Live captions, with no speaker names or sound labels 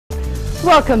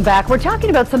Welcome back. We're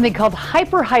talking about something called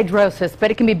hyperhidrosis,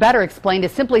 but it can be better explained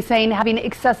as simply saying having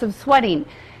excessive sweating.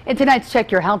 In tonight's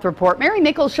Check Your Health report, Mary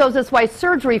Nichols shows us why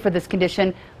surgery for this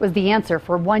condition was the answer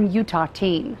for one Utah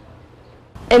teen.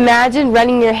 Imagine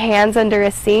running your hands under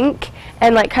a sink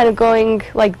and kind of going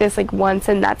like this once,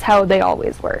 and that's how they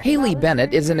always were. Hailey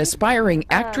Bennett is an aspiring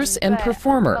actress and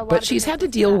performer, but she's had to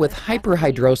deal with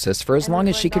hyperhidrosis for as long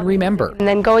as she can remember. And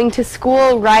then going to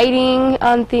school, writing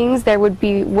on things, there would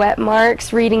be wet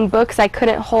marks, reading books. I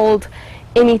couldn't hold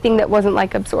anything that wasn't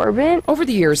absorbent. Over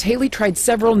the years, Hailey tried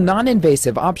several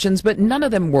non-invasive options, but none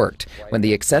of them worked. When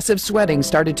the excessive sweating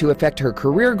started to affect her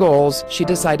career goals, she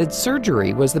decided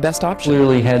surgery was the best option.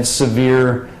 Clearly had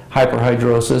severe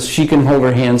hyperhidrosis. She can hold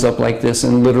her hands up like this,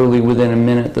 and literally within a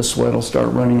minute the sweat will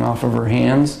start running off of her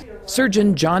hands.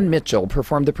 Surgeon John Mitchell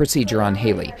performed the procedure on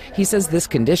Hailey. He says this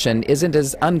condition isn't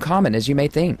as uncommon as you may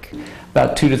think.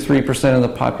 About 2 to 3% of the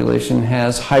population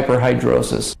has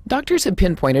hyperhidrosis. Doctors have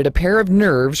pinpointed a pair of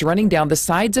nerves running down the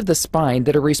sides of the spine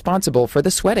that are responsible for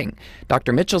the sweating.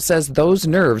 Dr. Mitchell says those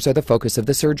nerves are the focus of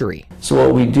the surgery. So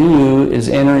what we do is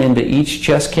enter into each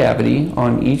chest cavity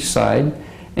on each side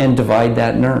and divide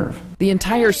that nerve. The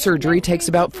entire surgery takes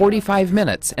about 45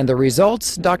 minutes, and the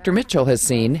results Dr. Mitchell has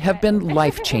seen have been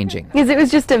life-changing. Because it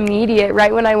was just immediate.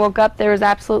 Right when I woke up, there was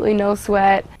absolutely no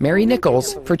sweat. Mary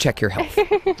Nichols for Check Your Health.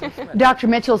 Dr.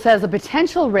 Mitchell says a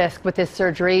potential risk with this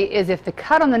surgery is if the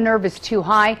cut on the nerve is too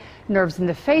high, nerves in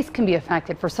the face can be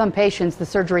affected. For some patients, the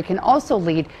surgery can also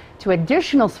lead to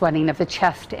additional sweating of the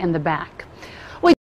chest and the back.